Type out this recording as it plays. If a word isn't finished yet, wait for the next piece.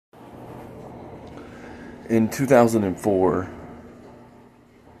In 2004,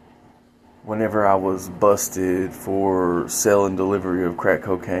 whenever I was busted for sale and delivery of crack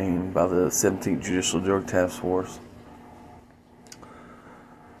cocaine by the 17th Judicial Drug Task Force,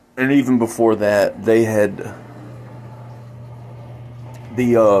 and even before that, they had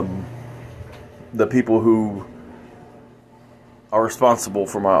the people who are responsible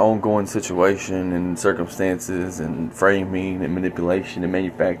for my ongoing situation and circumstances and framing and manipulation and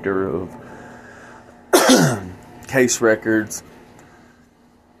manufacture of case records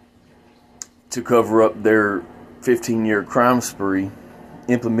to cover up their 15-year crime spree,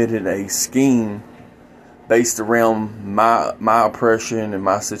 implemented a scheme based around my oppression and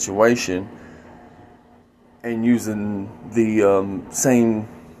my situation, and using the same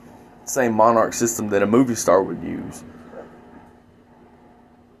monarch system that a movie star would use,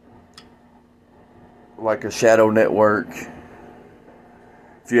 like a shadow network.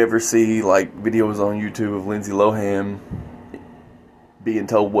 If you ever see like videos on YouTube of Lindsay Lohan being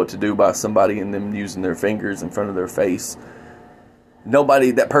told what to do by somebody and them using their fingers in front of their face,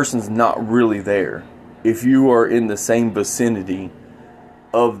 that person's not really there. If you are in the same vicinity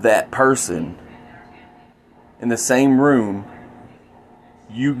of that person, in the same room,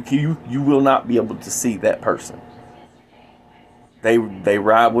 you will not be able to see that person. They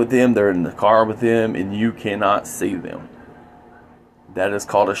ride with them, they're in the car with them, and you cannot see them. That is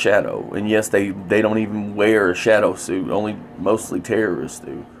called a shadow. And yes, they don't even wear a shadow suit. Only mostly terrorists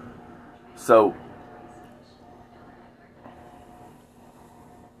do. So,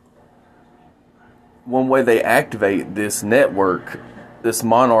 one way they activate this network, this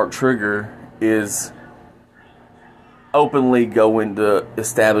monarch trigger, is openly go into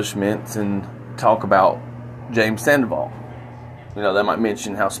establishments and talk about James Sandoval. You know, they might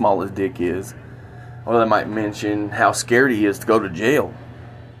mention how small his dick is. Or they might mention how scared he is to go to jail.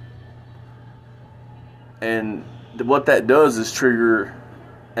 And what that does is trigger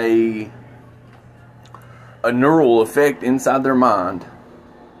a neural effect inside their mind.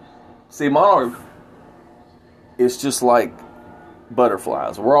 See, monarch is just like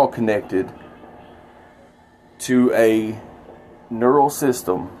butterflies. We're all connected to a neural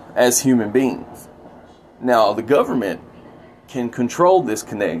system as human beings. Now, the government can control this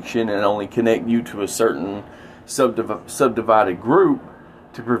connection and only connect you to a certain subdivided group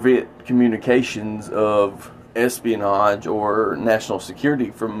to prevent communications of espionage or national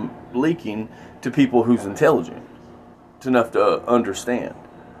security from leaking to people who's intelligent enough to understand.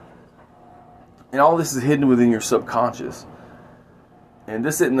 And all this is hidden within your subconscious. And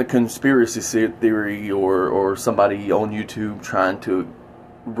this isn't a conspiracy theory or somebody on YouTube trying to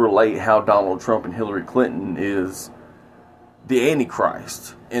relate how Donald Trump and Hillary Clinton is the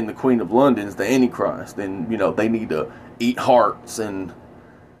Antichrist, and the Queen of London's the Antichrist, and, you know, they need to eat hearts and,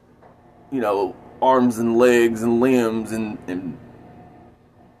 you know, arms and legs and limbs and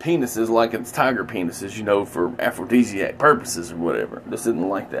penises like it's tiger penises, you know, for aphrodisiac purposes or whatever. This isn't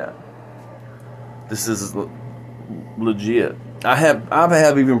like that. This is legit. I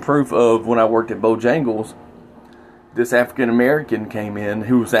have even proof of when I worked at Bojangles, this African American came in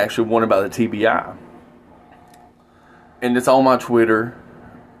who was actually wanted by the TBI. And it's on my Twitter,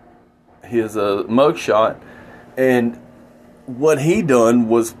 his mugshot. And what he done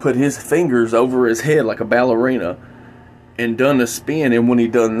was put his fingers over his head like a ballerina and done a spin. And when he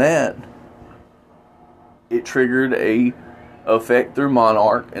done that, it triggered a effect through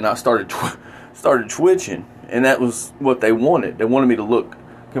Monarch. And I started twitching. And that was what they wanted. They wanted me to look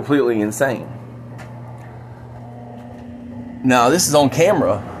completely insane. Now, this is on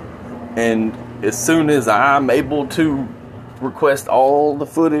camera. And as soon as I'm able to request all the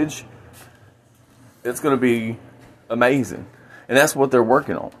footage, it's going to be amazing. And that's what they're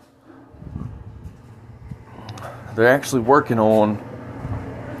working on. They're actually working on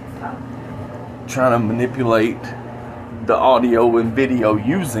trying to manipulate the audio and video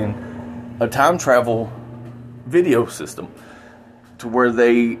using a time travel video system to where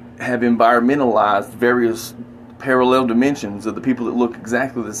they have environmentalized various parallel dimensions of the people that look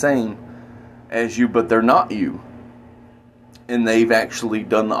exactly the same as you, but they're not you. And they've actually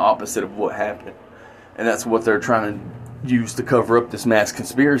done the opposite of what happened. And that's what they're trying to use to cover up this mass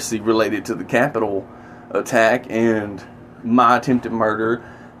conspiracy related to the Capitol attack and my attempted murder,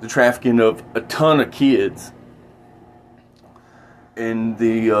 the trafficking of a ton of kids, and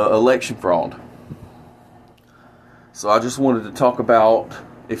the election fraud. So I just wanted to talk about,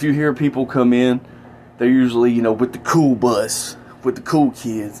 if you hear people come in, they're usually, you know, with the cool bus, with the cool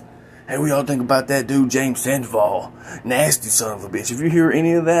kids. Hey, we all think about that dude, James Sandoval. Nasty son of a bitch. If you hear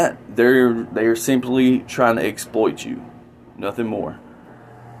any of that, they're simply trying to exploit you. Nothing more.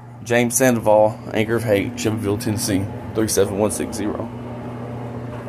 James Sandoval, Anchor of Hate, Shelbyville, Tennessee, 37160.